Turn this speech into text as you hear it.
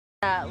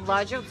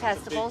Larger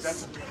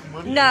testicles.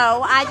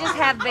 No, I just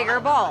have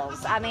bigger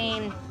balls. I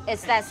mean,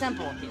 it's that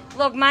simple.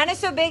 Look, mine is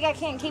so big I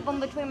can't keep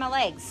them between my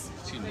legs.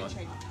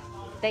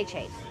 They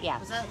chafe, yeah.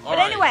 But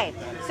anyway,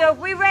 so if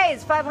we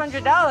raise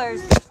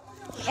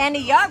 $500,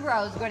 Andy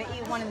Yarbrough is going to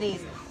eat one of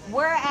these.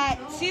 We're at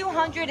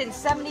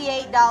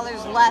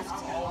 $278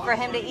 left for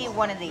him to eat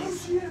one of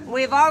these.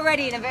 We've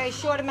already, in a very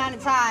short amount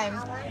of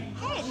time.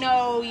 Hey,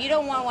 no, you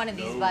don't want one of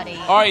these, buddy.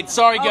 All right,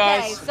 sorry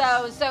guys.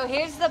 Okay, so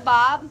here's the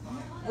Bob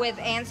with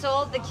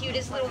Ansel, the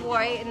cutest little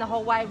boy in the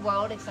whole wide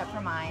world, except for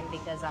mine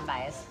because I'm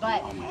biased.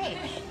 But hey,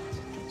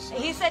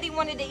 he said he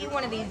wanted to eat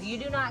one of these. You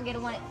do not get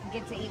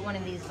to eat one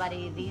of these,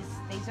 buddy. These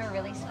are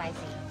really spicy.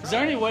 Is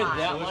there any way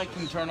that light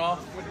can turn off?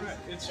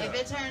 If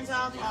it turns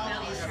off, all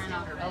of these turn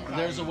off. Okay.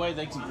 There's a way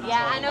they can.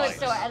 Yeah, I know it's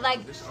still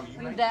like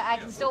I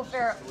can still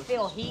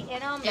feel heat in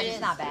them, but it's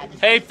not bad.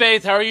 Hey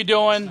Faith, how are you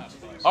doing?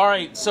 All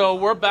right, so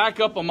we're back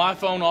up on my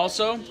phone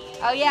also.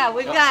 Oh yeah,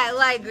 we've got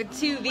like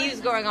 2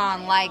 views going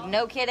on. Like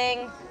no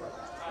kidding.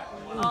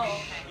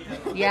 Oh,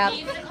 okay. Yep.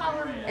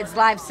 It's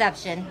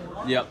liveception.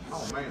 Yep.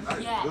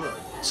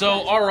 So,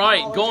 all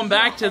right, going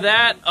back to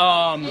that,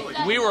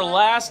 we were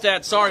last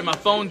at, sorry, my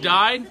phone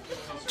died.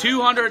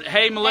 200,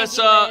 hey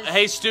Melissa,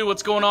 hey Stu,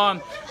 what's going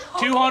on?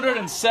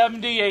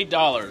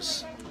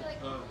 $278.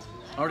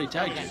 I already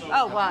tagged you.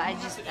 Oh, well, I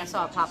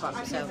saw it pop up,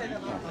 so my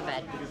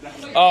bad.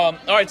 All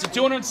right, so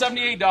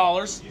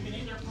 $278.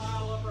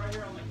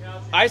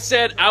 I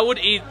said I would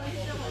eat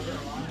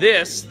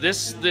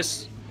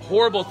this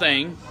horrible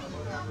thing.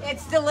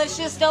 It's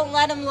delicious. Don't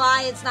let him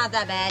lie. It's not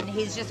that bad.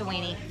 He's just a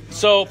weenie.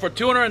 So for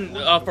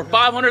for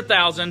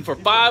 500,000, for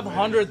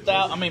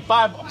 500,000, I mean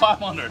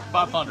 500.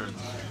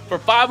 For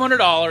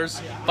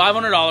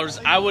 $500,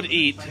 I would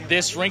eat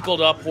this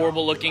wrinkled up,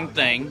 horrible looking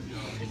thing.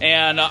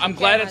 And I'm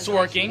glad it's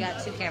working.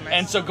 Got 2 cameras.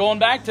 And so going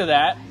back to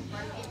that,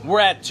 we're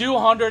at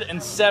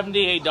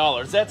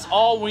 $278. That's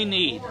all we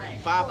need.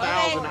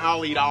 5,000,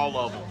 I'll eat all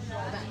of them.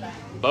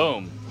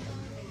 Boom.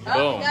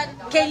 Boom.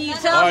 Can you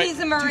tell he's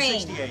a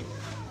Marine?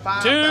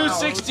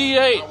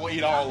 268. I'll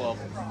eat all of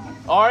them.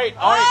 All right.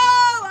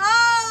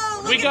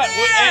 Oh, look at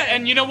that.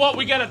 And you know what?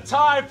 We got a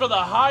tie for the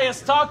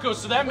highest taco,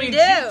 so that means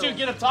you 2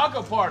 get a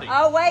taco party.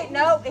 Oh wait,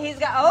 no, he's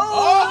got.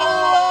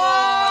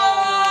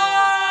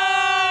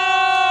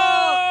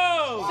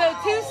 So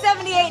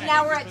 278.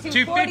 Now we're at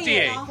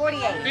 258.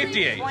 48.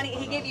 58. 20,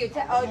 he gave you. Did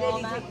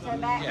he take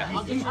 10 back? Yeah.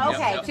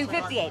 Okay,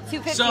 258.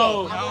 258.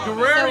 So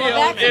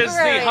Guerrero is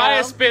the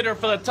highest bidder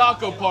for the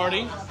taco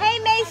party. Hey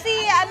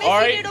Macy, I miss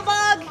you, Noodle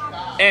Bug.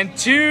 And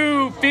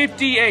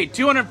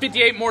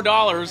 258 more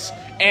dollars,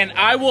 and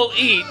I will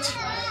eat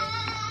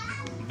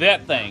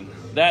that thing,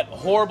 that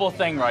horrible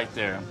thing right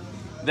there,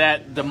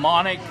 that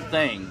demonic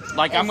thing.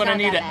 Like I'm gonna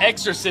need an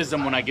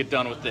exorcism when I get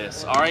done with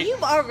this. All right. You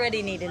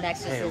already need an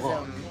exorcism. Hey,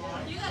 look,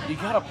 you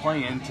gotta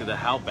play into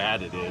how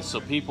bad it is,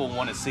 so people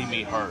want to see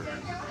me hurt.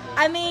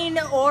 I mean,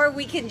 or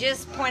we can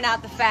just point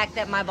out the fact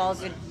that my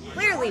balls are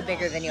clearly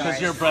bigger than yours.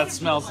 Because your breath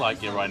smells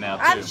like it right now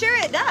too. I'm sure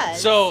it does.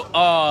 So,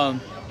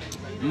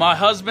 my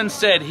husband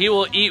said he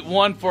will eat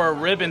one for a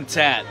ribbon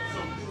tat.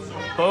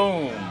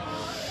 Boom.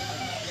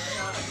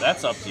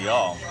 That's up to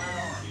y'all.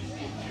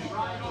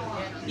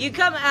 You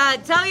come,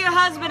 tell your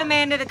husband,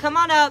 Amanda, to come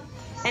on up,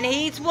 and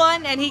he eats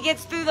one, and he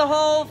gets through the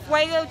whole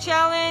Fuego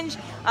challenge.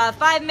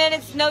 5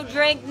 minutes, no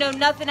drink, no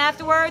nothing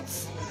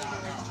afterwards.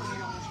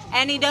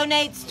 And he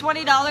donates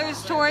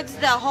 $20 towards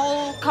the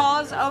whole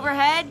cause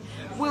overhead.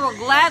 We will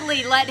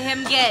gladly let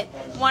him get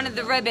one of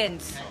the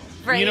ribbons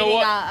for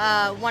eating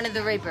one of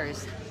the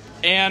Reapers.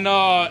 And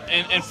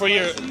for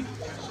your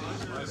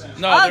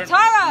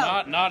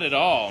Taro! Not at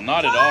all.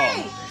 Not Tori, at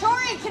all.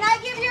 Tori, can I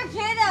give your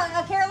kid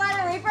a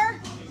Carolina Reaper?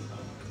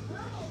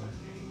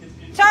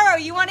 Taro,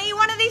 you want to eat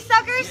one of these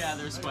suckers? Yeah,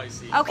 they're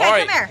spicy. Okay, All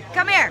right.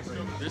 Come here.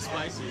 They're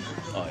spicy.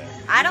 Oh yeah.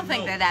 I don't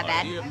think they're that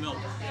bad. You have milk.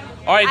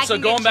 All right, I so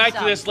can going get back you to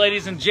some. this,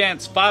 ladies and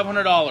gents,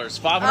 $500.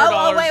 $500.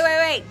 Oh,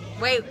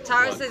 wait.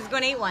 Taro says he's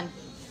going to eat one.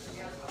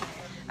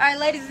 All right,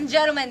 ladies and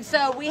gentlemen,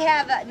 so we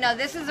have, no,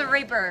 this is a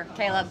Reaper,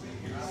 Caleb.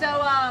 So,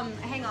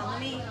 hang on, let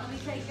me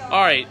take you.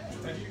 All right,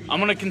 I'm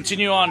going to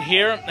continue on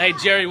here. Hey,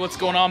 Jerry, what's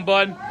going on,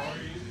 bud?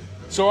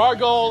 So our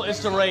goal is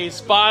to raise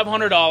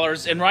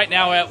 $500, and right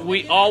now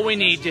all we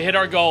need to hit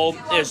our goal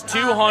is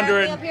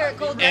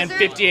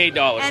 $258.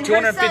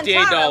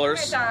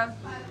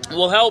 $258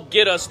 will help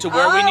get us to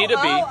where we need to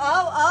be.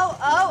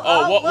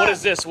 What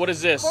is this? What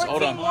is this?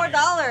 Hold on.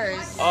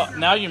 $14 more.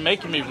 Now you're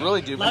making me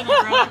really do.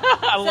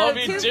 I love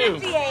you too.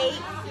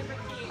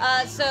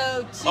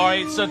 All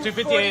right, so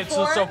 258,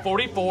 so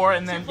 44,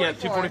 and then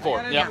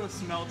 244. Yeah.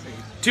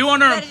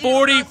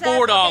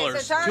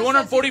 $244.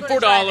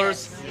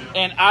 $244,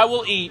 and I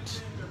will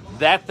eat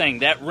that thing,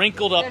 that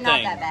wrinkled up thing.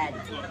 They're not that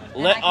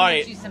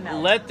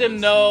bad. Let them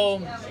know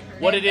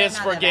what it is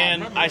for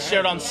again. I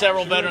shared on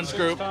several veterans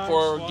group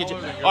for get you.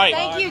 All right.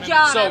 Thank you,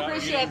 John. I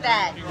appreciate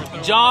that.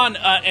 John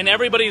and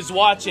everybody who's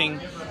watching,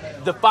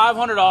 the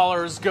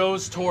 $500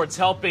 goes towards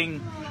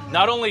helping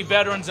not only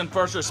veterans and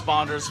first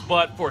responders,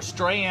 but for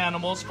stray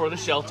animals for the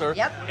shelter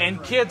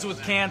and kids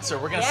with cancer.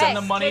 We're going to send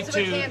the money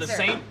to the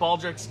St.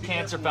 Baldrick's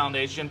Cancer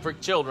Foundation for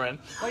children.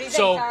 What do you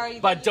so think, Tara?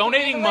 by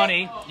donating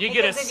money, you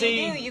get to if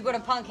see. you do, you're going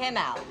to punk him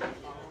out.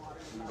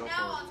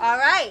 All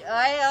right.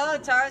 Oh,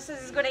 Tara says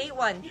he's going to eat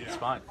one. It's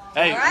fine.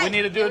 Hey, we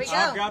need to do it.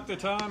 I've got the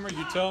timer.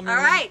 You tell me. All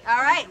right.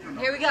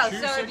 Here we go.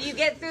 So if you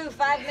get through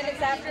 5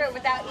 minutes after it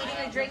without eating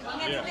or drinking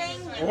anything,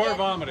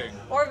 vomiting.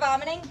 Or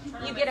vomiting,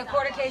 you get a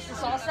quarter case of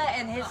salsa,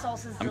 and his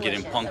salsa is delicious. I'm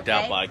getting punked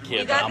out by a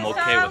kid, but I'm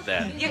okay Tara? with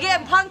that. You're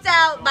getting punked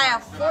out by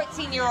a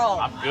 14-year-old.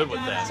 I'm good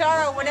with that.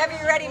 Tara, whenever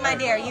you're ready, my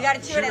dear, you got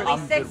to chew it at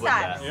least 6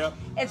 times. Yep.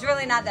 It's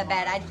really not that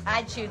bad.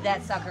 I chewed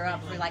that sucker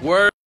up for like.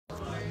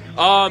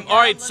 All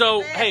right,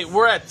 so hey,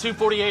 we're at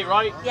 248,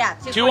 right? Yeah,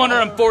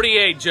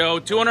 248, Joe.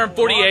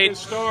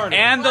 248,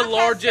 and the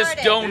largest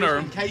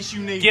donor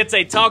gets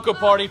a taco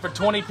party for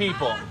 20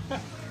 people.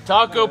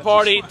 Taco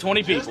party,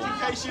 20 people.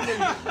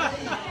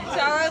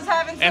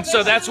 And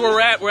so that's where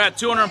we're at. We're at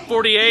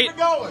 248.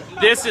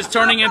 This is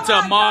turning into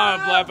a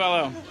mob, Black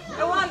Fellow.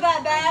 I want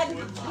that bad.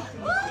 Woo,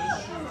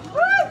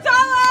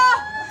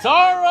 Tara!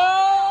 Tara!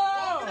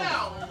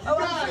 Oh,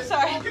 I'm so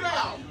sorry.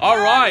 All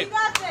right. You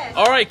got this.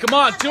 All right, come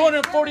on.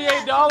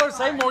 $248.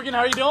 Hey, Morgan, how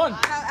are you doing?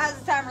 How's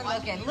the timer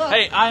looking? Look,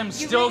 hey, I am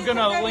still going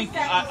to link.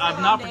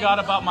 I've not forgot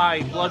about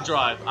my blood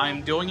drive.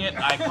 I'm doing it.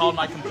 I called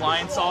my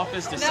compliance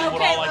office to see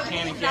what all I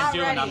can and can't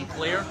do, and I'm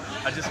clear.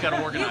 I just got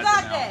to organize it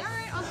now.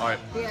 All right.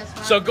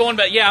 So going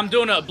back, I'm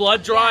doing a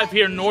blood drive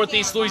here in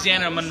Northeast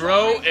Louisiana,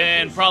 Monroe,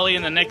 and probably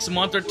in the next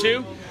month or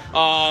two.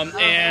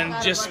 And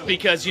just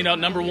because,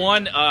 number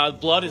one,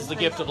 blood is the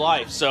gift of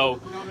life.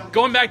 So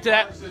going back to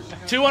that,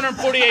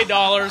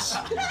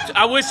 $248.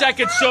 I wish I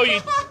could show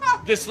you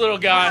this little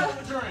guy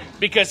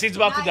because he's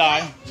about to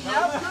die.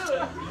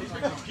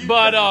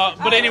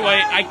 But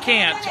anyway, I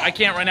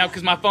can't right now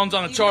because my phone's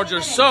on the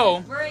charger.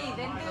 So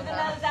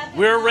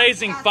we're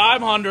raising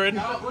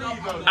 $500.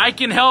 I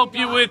can help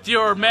you with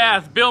your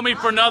math. Bill me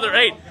for another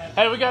 8.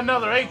 Hey, we got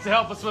another 8 to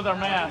help us with our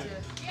math.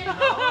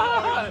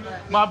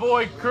 My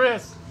boy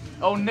Chris.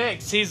 Oh,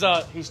 Nix, he's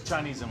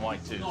Chinese and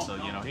white too, so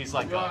he's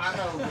like. I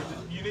know.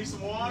 You need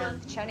some water.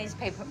 Chinese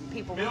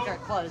people make our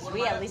clothes.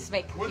 We at least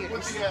make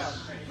computers.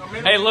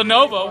 Hey,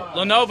 Lenovo.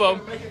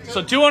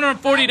 So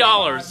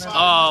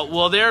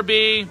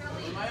 $240.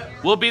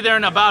 We'll be there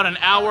in about an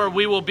hour.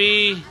 We will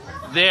be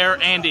there,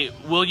 Andy.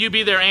 Will you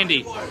be there,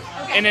 Andy?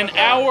 In an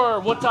hour.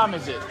 What time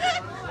is it?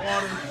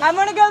 I'm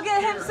gonna go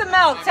get him some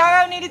milk.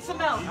 Taro needed some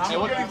milk. Hey,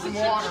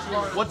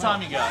 what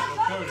time you got?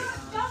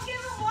 Don't give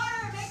him water.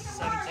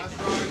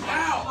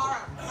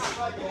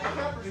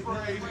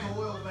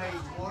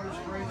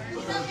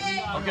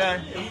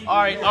 Okay. All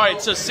right.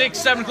 So 6,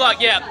 7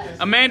 o'clock. Yeah,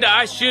 Amanda,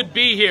 I should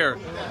be here.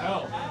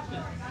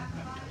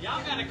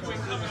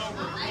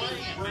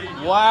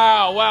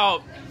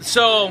 Wow.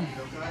 So.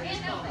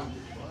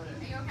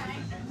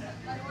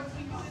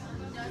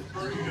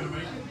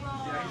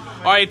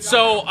 All right.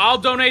 So I'll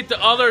donate the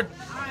other.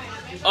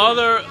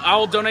 I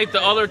will donate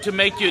the other to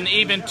make you an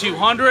even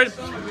 200.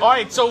 All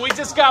right, so we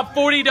just got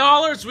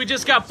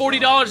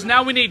 $40.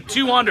 Now we need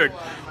 200.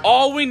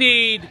 All we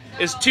need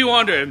is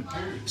 200.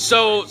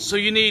 So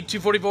you need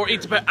 244.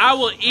 Eat the pepper. I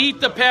will eat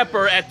the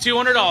pepper at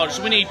 $200.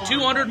 We need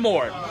 200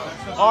 more.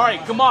 All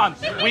right, come on.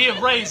 We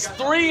have raised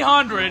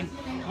 300.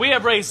 We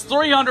have raised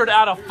 300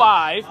 out of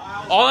 5.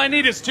 All I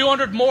need is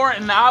 200 more,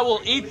 and I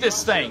will eat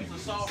this thing.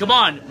 Come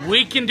on,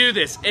 we can do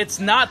this. It's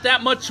not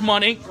that much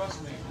money.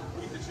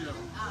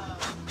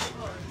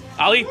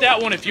 I'll eat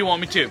that one if you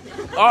want me to.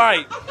 All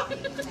right,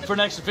 for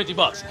an extra $50.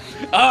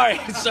 All right,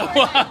 so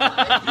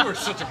you are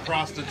such a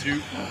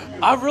prostitute.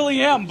 I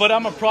really am, but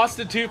I'm a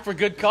prostitute for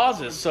good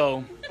causes.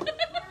 So,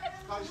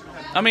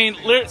 I mean,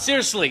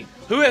 seriously,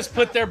 who has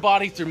put their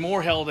body through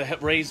more hell to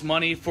raise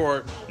money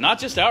for not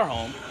just our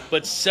home,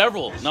 but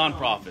several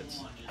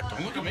nonprofits?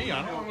 Don't look at me.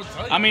 I don't know what to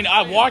tell you. I mean,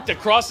 I walked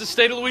across the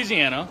state of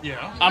Louisiana.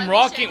 Yeah. I'm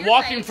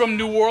walking from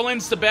New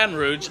Orleans to Baton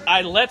Rouge.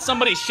 I let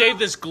somebody shave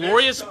this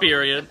glorious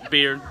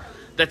beard.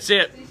 That's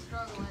it.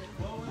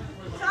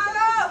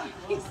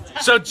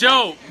 So,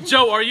 Joe,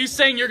 are you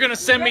saying you're going to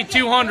send me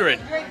 200?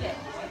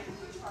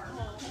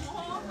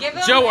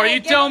 Joe, are you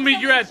telling me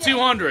you're at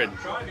 200?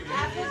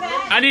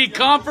 I need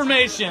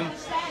confirmation.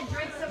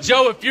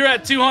 Joe, if you're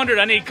at 200,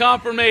 I need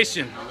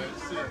confirmation.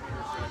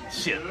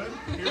 Shit.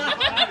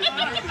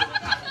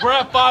 We're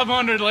at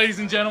 500, ladies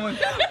and gentlemen.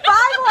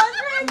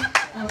 500?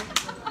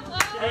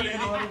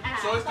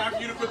 So it's time for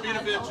you to quit being a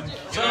bitch.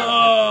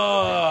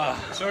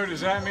 So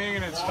does that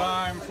mean it's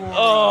time for...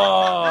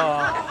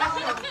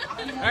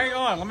 Hang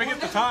on, let me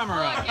get the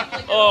timer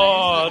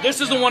on.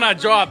 This is the one I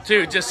dropped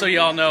too, just so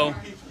y'all know.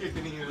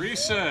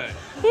 Reset.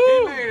 Woo.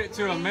 He made it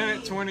to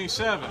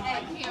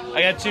 1:27.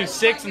 I got 2,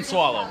 6, and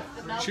swallow.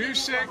 Chew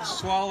 6,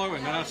 swallow,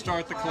 and then I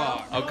start the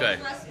clock. Okay.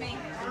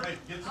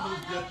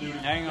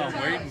 Hang on,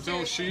 wait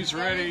until she's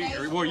ready.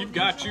 Well, you've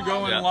got you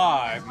going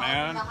live,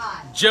 man.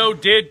 Joe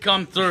did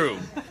come through.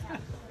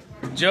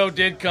 Joe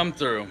came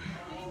through?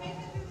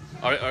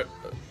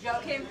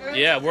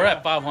 Yeah, we're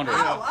at 500.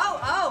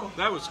 Oh.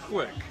 That was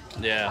quick.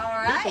 Yeah. All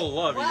right. People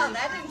love well, you.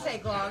 that didn't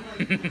take long.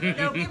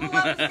 No, people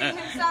want to see him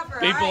suffer.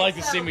 People All like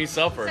right, to see me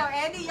suffer. So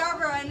Andy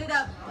Yarbrough ended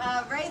up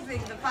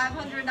raising the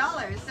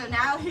 $500. So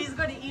now he's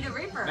going to eat a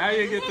Reaper. Now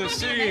you get to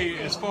see,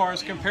 as far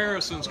as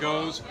comparisons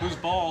goes, whose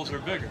balls are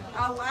bigger.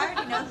 Oh, I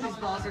already know whose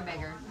balls are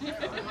bigger.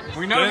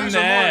 We know whose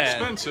are more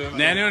expensive.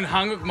 내는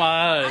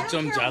한국말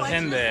좀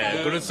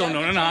잘했는데 그래서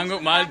너는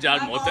한국말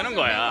잘 못하는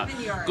거야.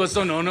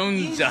 그래서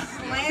너는 잘.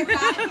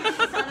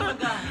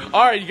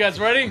 All right, you guys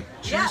ready?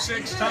 Chew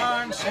 6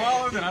 times,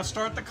 swallow, then I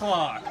start the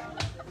clock.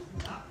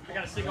 You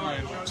got this.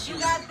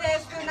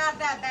 They're not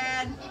that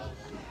bad.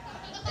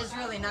 It's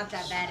really not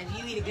that bad. If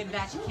you eat a good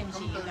batch of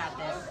kimchi, you got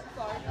this.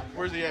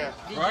 Where's he at?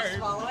 Did you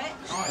swallow it?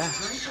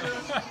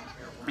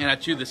 And I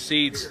chewed the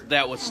seeds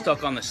that was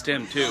stuck on the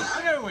stem too.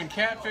 I know when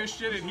Catfish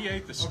did it, he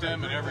ate the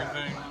stem and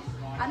everything.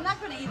 I'm not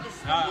going to eat the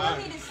stem. You don't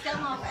need to stem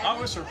off everything. I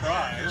was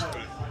surprised,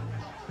 but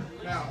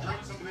Now, drink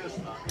some of this.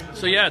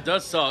 So yeah, it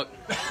does suck.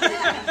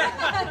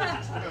 I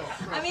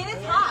mean,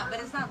 it's hot, but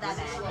it's not that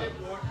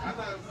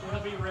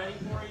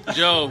bad.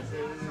 Joe,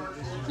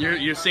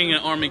 you're seeing an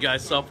army guy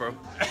suffer.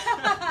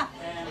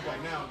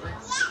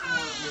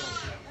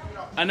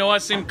 I know I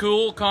seem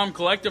cool, calm,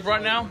 collective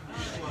right now.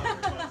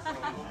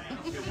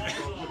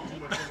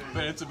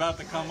 but it's about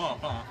to come up,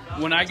 huh?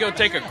 When I go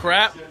take a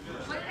crap,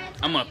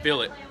 I'm gonna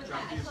feel it.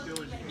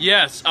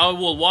 Yes, I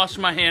will wash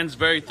my hands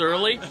very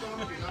thoroughly.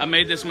 I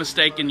made this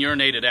mistake and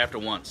urinated after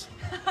once.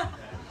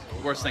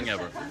 Worst thing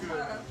ever.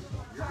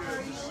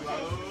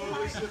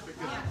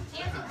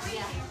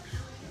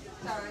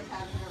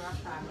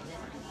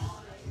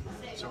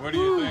 So what do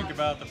you think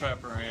about the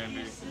pepper,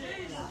 Andy? You're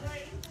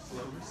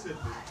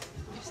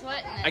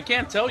sweating it. I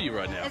can't tell you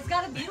right now. It's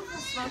got a beautiful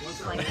smoky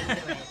flavor to it.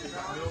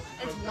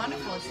 It's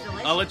wonderful. It's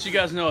delicious. I'll let you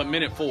guys know at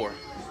minute 4.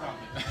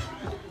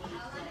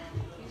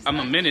 I'm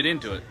a minute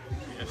into it.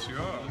 Yes, you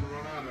are.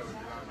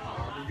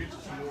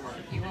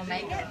 You will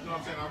make it?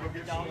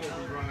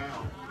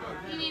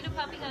 You need a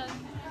puppy hug.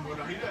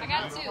 I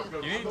got 2.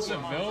 You need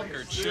some milk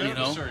or chips You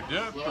know. or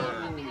dip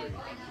or...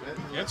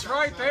 It's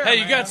right there, Hey,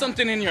 you man. got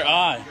something in your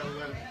eye.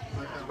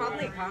 It's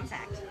probably a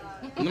contact.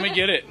 Let me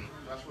get it.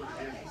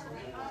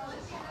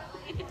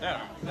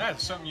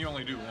 That's something you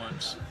only do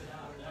once.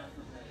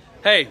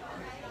 Hey,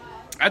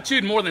 I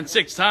chewed more than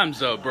 6 times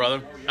though,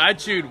 brother. I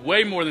chewed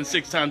way more than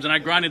 6 times, and I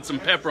grinded some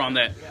pepper on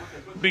that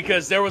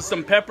because there was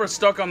some pepper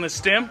stuck on the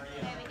stem,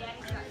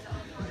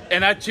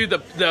 and I chewed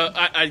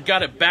I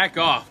got it back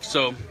off.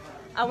 So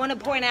I want to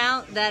point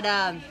out that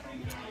I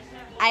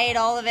ate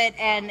all of it,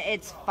 and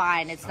it's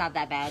fine. It's not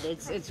that bad.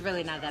 It's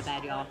really not that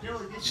bad, y'all.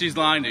 she's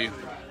lying to you.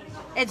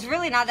 It's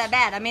really not that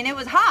bad. I mean, it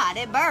was hot.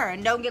 It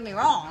burned. Don't get me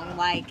wrong.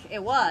 Like,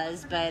 it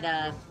was, but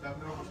it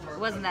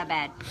wasn't that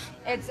bad.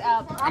 It's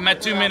I'm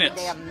at 2 minutes.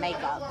 Damn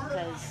makeup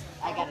because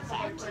I got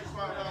attacked.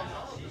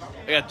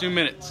 I got 2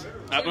 minutes.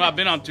 I've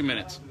been on 2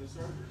 minutes.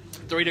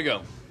 3 to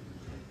go.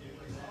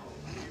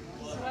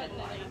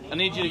 I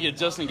need you to get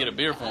Justin to get a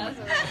beer for me.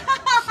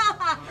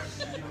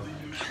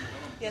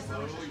 Yes.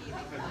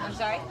 I'm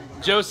sorry?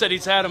 Joe said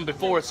he's had them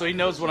before, so he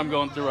knows what I'm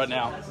going through right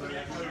now.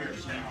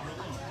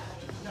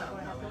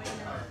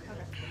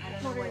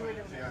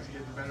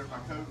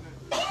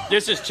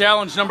 This is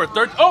challenge number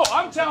 13. Oh,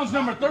 I'm challenge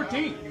number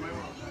 13.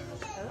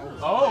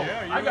 Oh,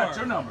 Yeah, you I got are.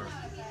 your number.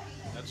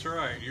 That's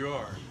right, you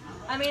are.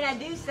 I mean, I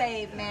do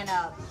say man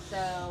up.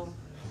 So,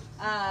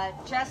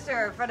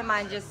 Chester, a friend of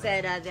mine, just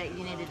said that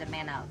you needed to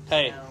man up.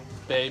 Hey, So.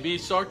 baby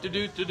shark to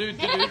do to do to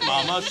do,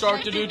 mama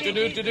shark to do to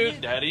do to do,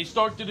 daddy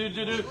shark to do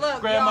to do,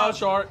 Look, grandma y'all,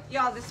 shark.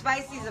 Y'all, the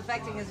spicy's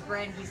affecting his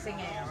brain. He's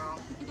singing it wrong.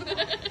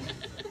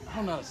 I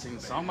don't know how to sing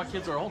the song. My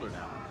kids are older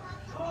now.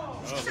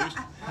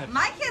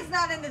 My kid's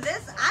not into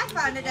this. I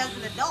found it as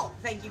an adult.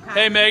 Thank you,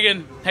 kindly. Hey,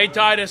 Megan. Hey,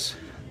 Titus.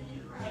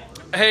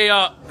 Hey,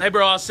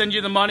 bro. I'll send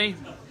you the money.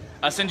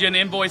 I'll send you an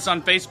invoice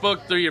on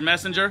Facebook through your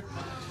messenger.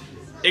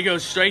 It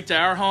goes straight to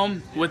our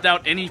home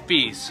without any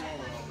fees.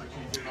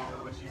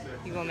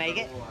 You gonna make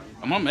it?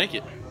 I'm gonna make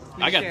it.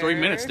 I got 3 sure?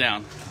 minutes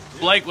down.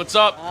 Blake, what's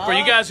up? For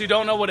you guys who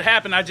don't know what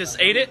happened, I just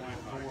ate it.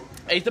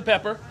 Ate the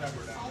pepper.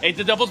 Ate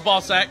the devil's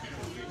ball sack.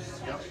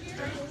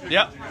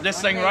 Yep,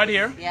 this thing right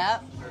here.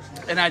 Yep.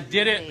 And I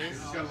did it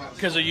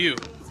because of you.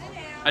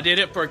 I did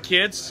it for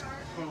kids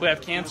who have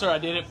cancer. I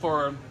did it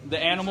for the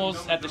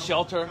animals at the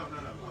shelter.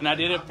 And I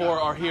did it for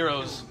our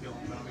heroes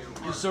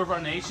who serve our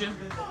nation.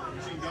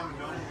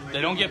 They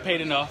don't get paid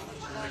enough.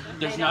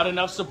 There's not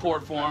enough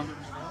support for them.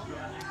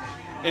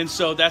 And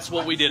so that's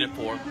what we did it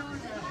for.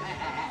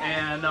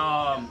 And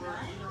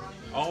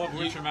All of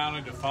which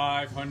amounted to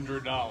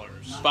 $500.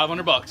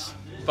 $500.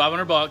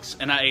 $500,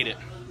 and I ate it.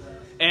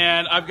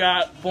 And I've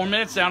got 4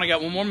 minutes down. I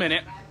got 1 more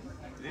minute.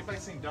 Did anybody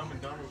seen Dumb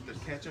and Dumber with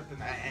the ketchup and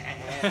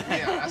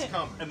yeah, that's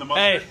coming. And the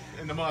Hey,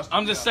 and the mustard.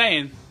 I'm just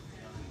saying,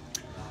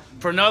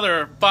 for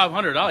another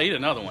 $500, I'll eat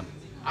another one.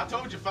 I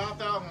told you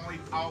 5,000. I'll eat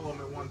all of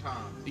them at one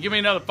time. You give me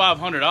another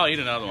 $500, I'll eat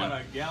another Got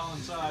one. a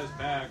gallon-sized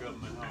bag of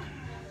them at home.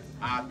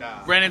 I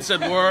died. Brandon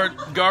said, word,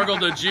 gargle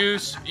the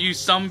juice, you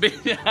some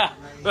bitch.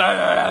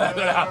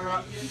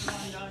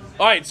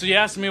 All right, so you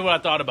asked me what I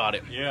thought about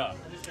it. Yeah.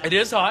 It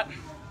is hot.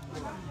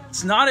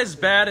 It's not as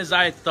bad as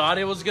I thought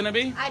it was gonna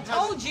be. I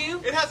told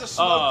you. It has a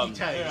smoky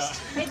taste.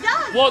 It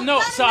does. Well,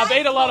 no. So I've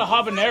ate a lot of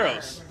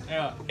habaneros.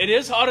 Yeah. It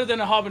is hotter than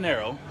a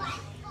habanero.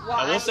 Well,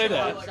 I will say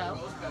that.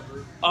 suppose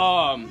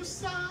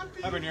so.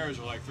 Habaneros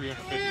are like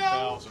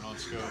 350,000 on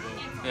Scoville.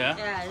 Yeah.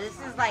 Yeah, this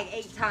is like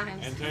 8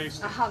 times And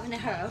taste. a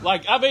habanero.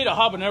 Like I've ate a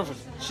habanero for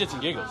shits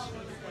and giggles.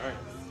 Right.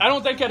 I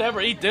don't think I'd ever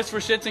eat this for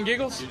shits and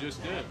giggles. You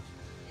just did.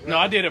 No,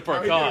 I did it for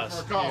a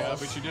cause. Yeah,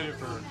 but you did it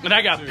for. And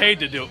I got paid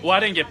to do it. Well, I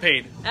didn't get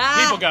paid.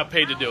 Ah. People got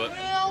paid to do it.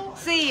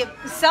 See,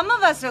 some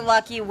of us are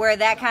lucky where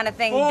that kind of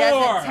thing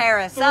doesn't tear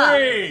us up.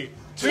 3,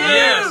 2,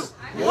 Yes.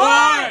 1.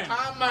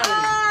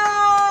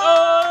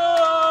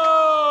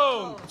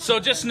 Oh! So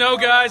just know,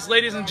 guys,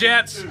 ladies and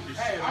gents,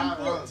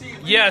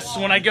 yes,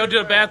 when I go to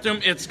the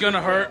bathroom, it's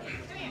gonna hurt.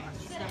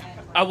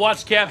 I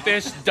watched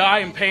Catfish die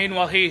in pain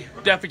while he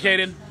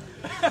defecated.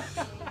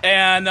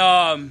 And,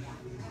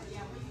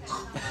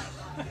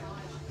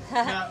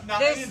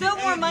 There's still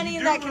more money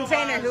in that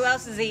container. Who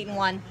else is eating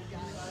one?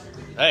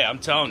 hey, I'm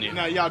telling you.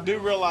 Now, y'all do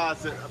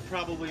realize that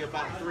probably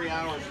about 3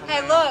 hours from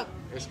Hey, now, look.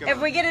 it's gonna,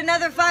 If we get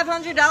another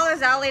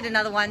 $500, I'll eat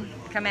another one.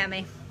 Come at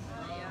me.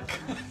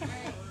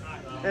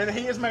 and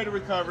he has made a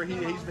recovery.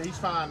 He's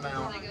fine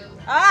now.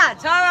 Ah,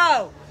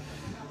 Taro.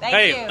 Thank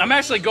Hey, you. I'm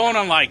actually going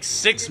on like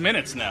 6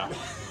 minutes now.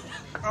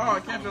 Oh, I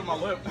can't feel my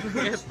lip.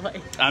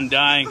 I'm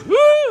dying.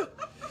 Woo!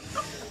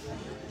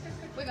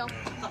 We go.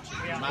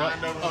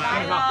 Mind over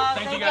matter.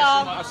 Thank you thank guys so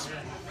y'all.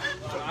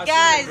 much.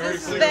 Guys,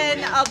 this has been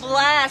a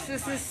blast.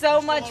 This is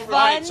so much fun.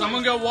 Right, so I'm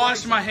gonna go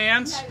wash my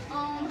hands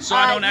so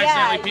I don't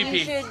accidentally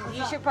pee pee.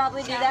 You should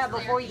probably do that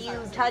before you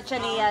touch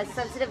any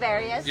sensitive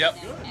areas. Yep,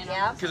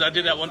 Yeah. because I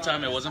did that one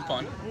time. It wasn't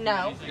fun.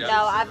 No, Yeah.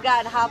 no, I've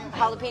got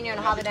jalapeno and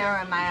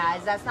habanero in my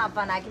eyes. That's not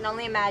fun. I can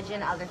only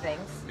imagine other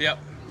things. Yep,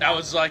 that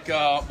was like,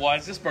 why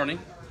is this burning?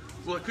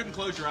 Well, it couldn't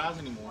close your eyes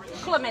anymore.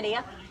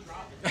 Chlamydia.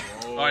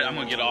 All right, I'm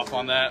gonna get off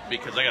on that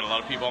because I got a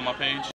lot of people on my page.